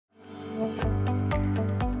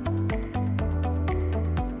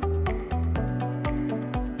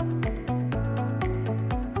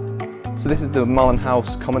So this is the Marland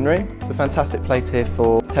House common room. It's a fantastic place here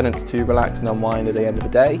for tenants to relax and unwind at the end of the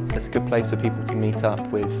day. It's a good place for people to meet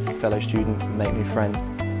up with fellow students and make new friends.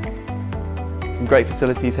 Some great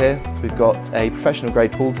facilities here. We've got a professional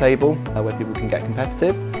grade pool table where people can get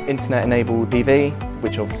competitive. Internet enabled TV,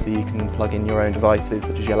 which obviously you can plug in your own devices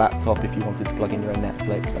such as your laptop if you wanted to plug in your own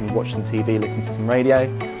Netflix and watch some TV, listen to some radio.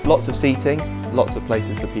 Lots of seating, lots of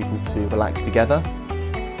places for people to relax together.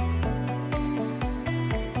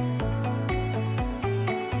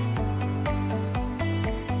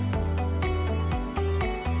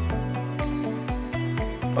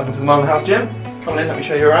 Welcome to the Marland House gym. Come on in, let me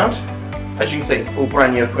show you around. As you can see, all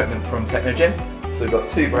brand new equipment from Techno Gym. So we've got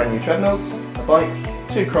 2 brand new treadmills, a bike,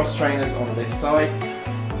 2 cross trainers on this side.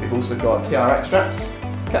 We've also got TRX straps,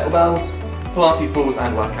 kettlebells, Pilates balls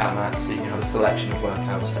and workout mats, so you can have a selection of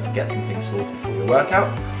workouts to get some things sorted for your workout.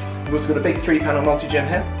 We've also got a big 3-panel multi-gym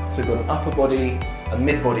here. So we've got an upper body, a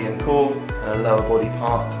mid-body and core, and a lower body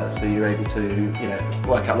part, so you're able to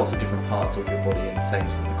work out lots of different parts of your body in the same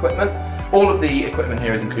sort of equipment. All of the equipment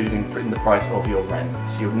here is included in the price of your rent,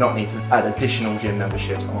 so you'll not need to add additional gym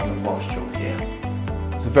memberships on whilst you're here.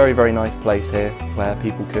 It's a very, very nice place here where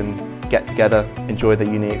people can get together, enjoy the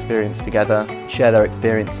uni experience together, share their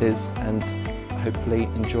experiences and hopefully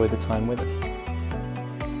enjoy the time with us.